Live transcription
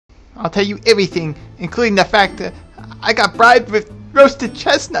I'll tell you everything, including the fact that I got bribed with roasted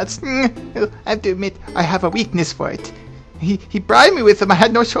chestnuts. I have to admit, I have a weakness for it. He bribed me with them. I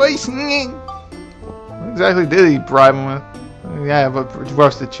had no choice. What exactly did he bribe him with? Yeah, but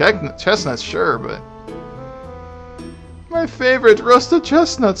roasted chestnuts, sure, but... My favorite roasted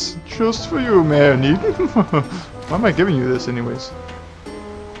chestnuts, just for you, man. Why am I giving you this, anyways?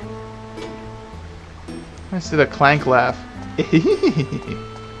 I just did a clank laugh.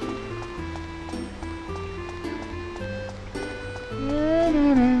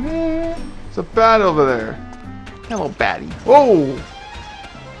 There's a bat over there. Hello, Batty. Whoa!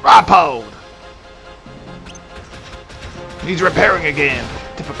 Rapode! Needs repairing again.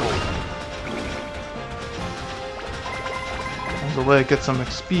 Typical. I'll let it get some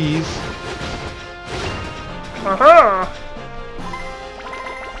XPs. Aha!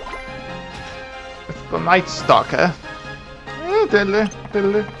 It's the Night Stalker. Diddly,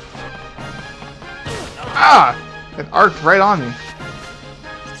 diddly. Ah! It arced right on me.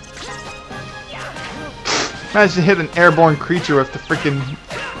 Managed to hit an airborne creature with the freaking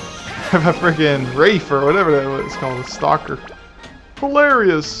Wraith or whatever that was called, a stalker.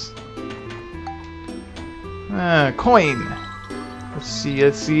 Hilarious. Coin. Let's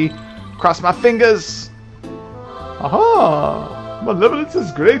see. Cross my fingers. Aha! Malevolence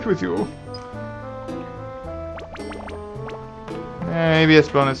is great with you. Maybe it's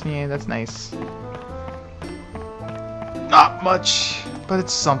bonus. Yeah, that's nice. Not much, but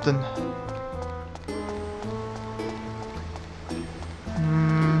it's something.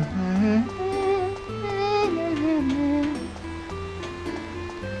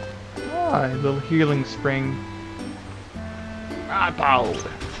 Ah, a little healing spring. Rapode.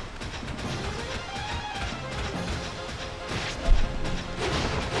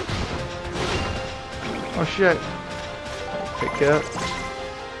 Oh shit. Pick it up.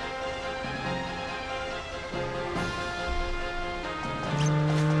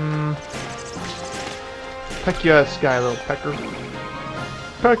 Peck your sky, little pecker.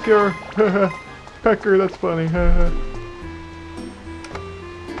 Pecker. Pecker, that's funny.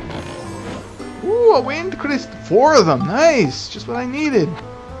 Ooh, a wind crystal. 4 of them. Nice. Just what I needed.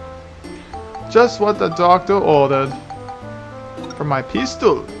 Just what the doctor ordered. For my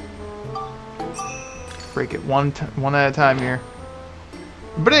pistol. Break it one at a time here.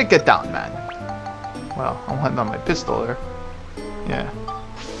 Break it down, man. Well, I'm hunting on my pistol there. Yeah.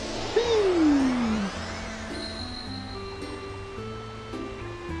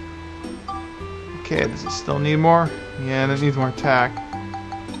 Okay, does it still need more? Yeah, it needs more attack.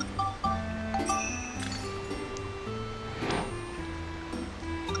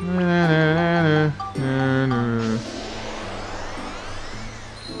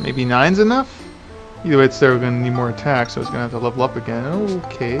 Maybe 9's enough? Either way, it's still going to need more attack, so it's going to have to level up again.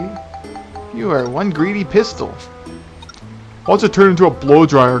 Okay. You are one greedy pistol. Watch it turn into a blow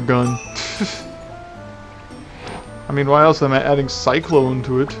dryer gun. I mean, why else am I adding Cyclone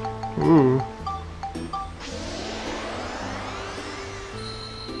to it? Ooh.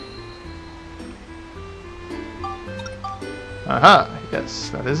 Aha! Yes,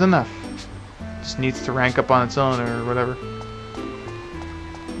 that is enough. Just needs to rank up on its own or whatever.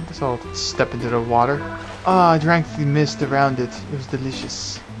 I guess I'll step into the water. Ah, I drank the mist around it. It was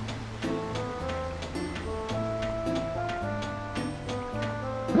delicious.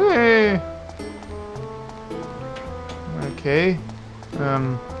 Hey! Okay.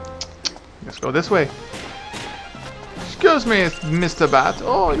 Let's go this way. Excuse me, Mr. Bat.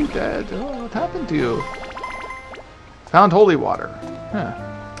 Oh, you dead. Oh, what happened to you? Found holy water. Huh.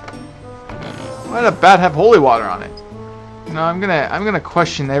 Why did a bat have holy water on it? No, I'm gonna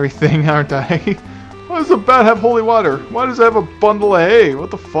question everything, aren't I? Why does a bat have holy water? Why does it have a bundle of hay?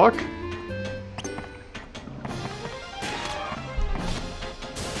 What the fuck?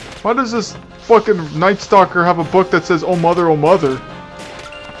 Why does this fucking Night Stalker have a book that says "Oh mother, oh mother"?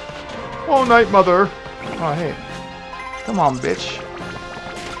 Oh night mother. Oh hey. Come on, bitch.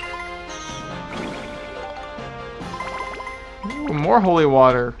 Ooh, more holy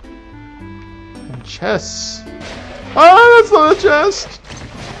water. And chests. Ah, that's not a chest!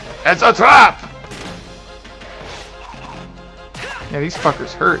 It's a trap! Yeah, these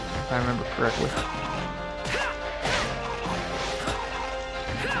fuckers hurt, if I remember correctly.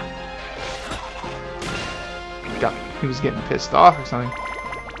 He was getting pissed off or something.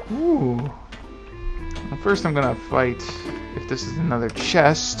 Ooh. Well, first I'm gonna fight if this is another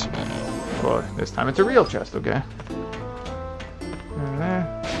chest. Well, this time it's a real chest, okay?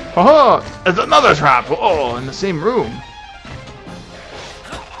 Oh, it's another trap! Oh, in the same room.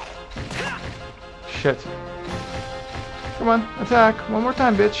 Shit. Come on, attack. One more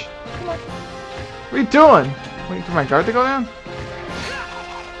time, bitch. Come on. What are you doing? Waiting for my guard to go down?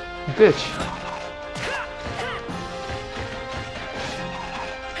 Bitch.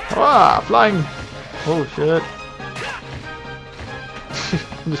 Ah, flying. Oh, shit.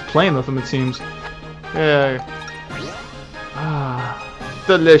 I'm just playing with them, it seems. Yeah. Ah,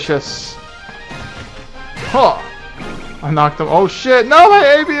 delicious. Huh. I knocked him. Oh, shit. No, my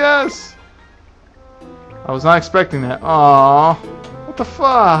ABS. I was not expecting that. Aww. What the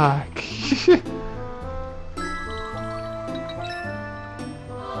fuck?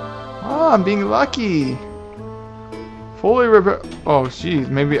 Oh, I'm being lucky. Fully repair. Oh, jeez.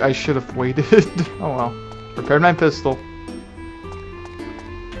 Maybe I should have waited. Oh, well. Repaired my pistol.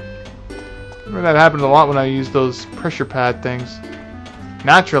 Remember that happened a lot when I used those pressure pad things.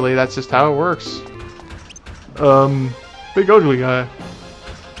 Naturally, that's just how it works. Big ugly guy.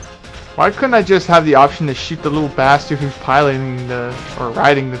 Why couldn't I just have the option to shoot the little bastard who's piloting the, or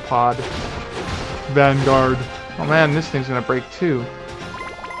riding the pod? Vanguard. Oh man, this thing's gonna break too.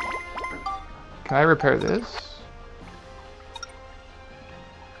 Can I repair this?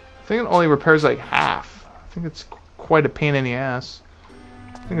 I think it only repairs like half. I think it's quite a pain in the ass.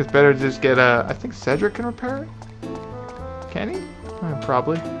 I think it's better to just get a... I think Cedric can repair it? Can he?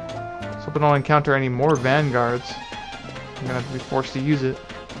 Probably. So hope I don't encounter any more Vanguards. I'm gonna have to be forced to use it.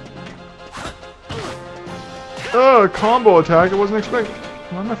 Oh, a combo attack. I wasn't expecting.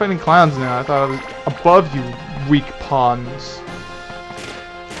 Why am I fighting clowns now? I thought I was above you, weak pawns.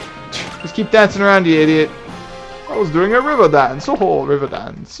 Just keep dancing around, you idiot. I was doing a river dance. Oh, river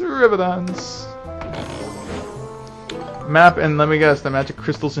dance. River dance. Map, and let me guess, the magic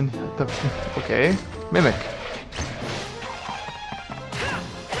crystals in the... Okay. Mimic.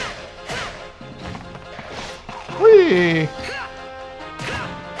 Whee!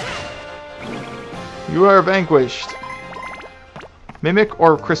 You are vanquished. Mimic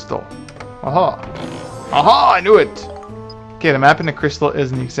or crystal? Aha! Aha! I knew it! Okay, the map and the crystal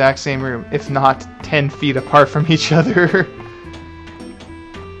is in the exact same room, if not 10 feet apart from each other.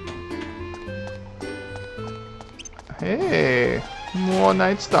 Hey! More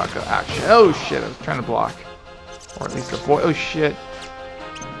Night Stalker action. Oh shit, I was trying to block. Or at least avoid. Oh shit.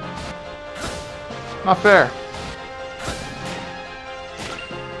 Not fair.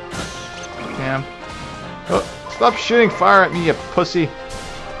 Damn. Oh, stop shooting fire at me, you pussy.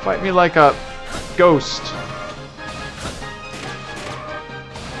 Fight me like a ghost.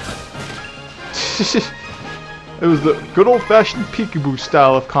 It was the good old-fashioned peekaboo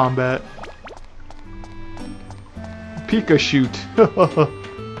style of combat. Pika shoot.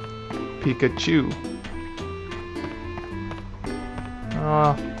 Pikachu.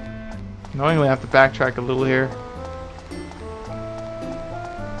 Knowingly I have to backtrack a little here.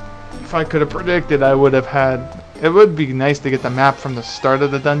 If I could have predicted, I would have had... It would be nice to get the map from the start of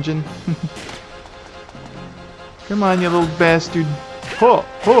the dungeon. Come on, you little bastard. Ho!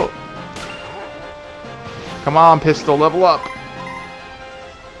 Ho! Come on, pistol, level up!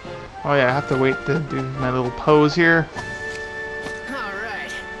 Oh yeah, I have to wait to do my little pose here.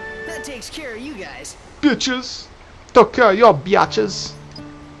 Alright, that takes care of you guys. Bitches! Took care of your biatches!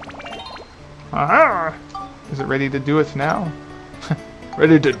 Aha! Is it ready to do it now?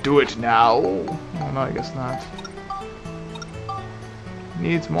 Ready to do it now? Oh no, I guess not.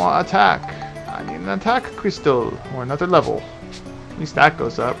 Needs more attack. I need an attack crystal, or another level. At least that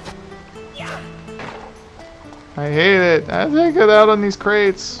goes up. I hate it. I take it out on these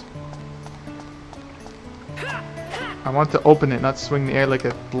crates. I want to open it, not swing the air like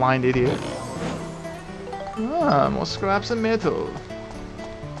a blind idiot. Ah, more scraps of metal.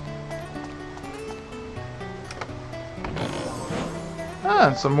 Ah,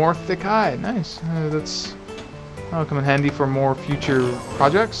 and some more thick hide. Nice. That'll come in handy for more future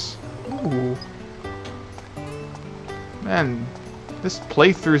projects. Ooh. Man, this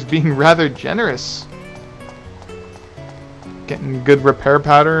playthrough is being rather generous. Getting good repair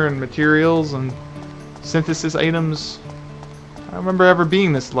powder and materials and synthesis items. I don't remember ever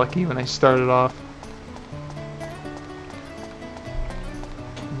being this lucky when I started off.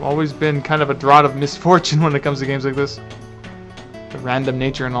 I've always been kind of a draught of misfortune when it comes to games like this. The random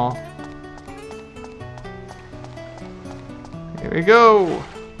nature and all. Here we go!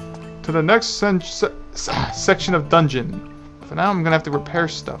 To the next section of dungeon. For now I'm gonna have to repair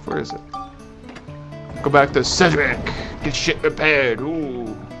stuff. Where is it? Go back to Cedric! Get shit repaired!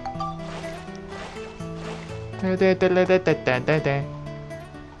 Ooh! Was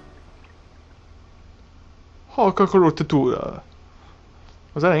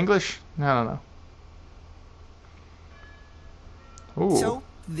that English? I don't know. Ooh. So,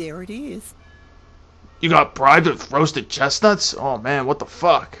 there it is. You got bribed with roasted chestnuts? Oh man, what the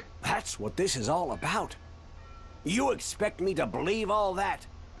fuck? That's what this is all about. You expect me to believe all that?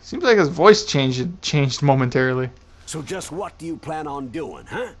 Seems like his voice changed momentarily. So just what do you plan on doing,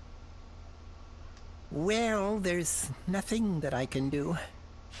 huh? Well, there's nothing that I can do.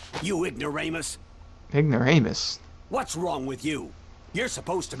 You ignoramus. Ignoramus? What's wrong with you? You're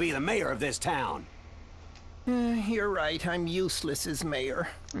supposed to be the mayor of this town. You're right, I'm useless as mayor.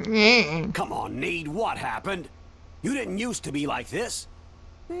 Come on, Need, what happened? You didn't used to be like this.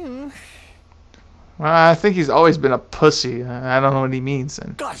 Well, I think he's always been a pussy. I don't know what he means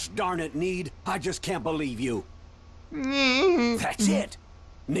then. Gosh darn it, Need. I just can't believe you. That's it.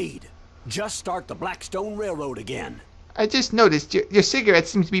 Need, just start the Blackstone Railroad again. I just noticed your cigarette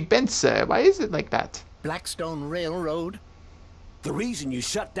seems to be bent, sir. Why is it like that? Blackstone Railroad? The reason you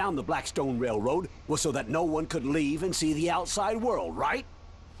shut down the Blackstone Railroad was so that no one could leave and see the outside world, right?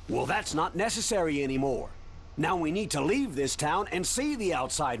 Well, that's not necessary anymore. Now we need to leave this town and see the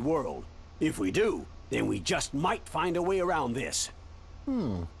outside world. If we do, then we just might find a way around this.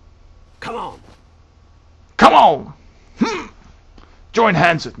 Come on. Come on! Join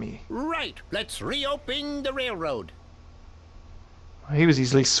hands with me. Right, let's reopen the railroad. He was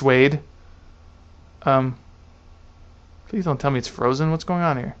easily swayed. Please don't tell me it's frozen. What's going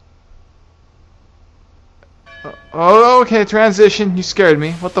on here? Oh, okay, transition. You scared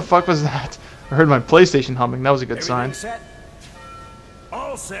me. What the fuck was that? I heard my PlayStation humming. That was a good sign. Set?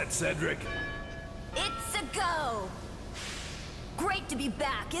 All set, Cedric. It's a go! Great to be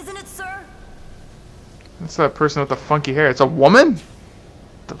back, isn't it, sir? That's that person with the funky hair. It's a woman?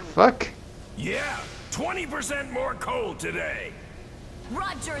 What the fuck? Yeah, 20% more coal today.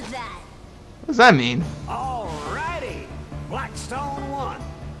 Roger that! What does that mean? Alrighty. Blackstone 1.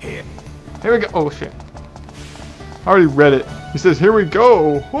 Here. Here we go. Oh, shit. I already read it. He says, here we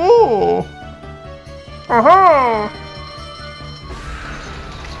go. Oh! Aha!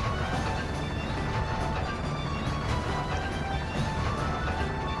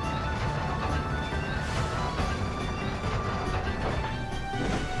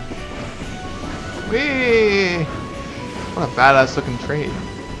 Whee! What a badass looking train.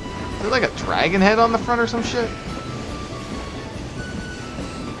 Is there like a dragon head on the front or some shit?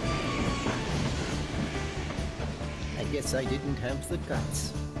 I guess I didn't have the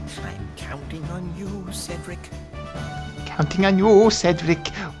guts. I'm counting on you, Cedric. Counting on you,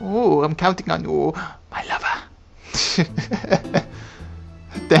 Cedric. Oh, I'm counting on you, my lover.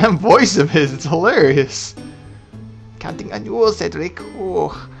 Damn voice of his, it's hilarious. Counting on you, Cedric.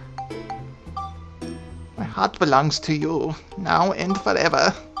 Oh. My heart belongs to you, now and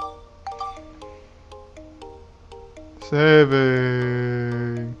forever.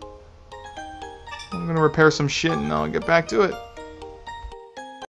 Saving. I'm gonna repair some shit and I'll get back to it.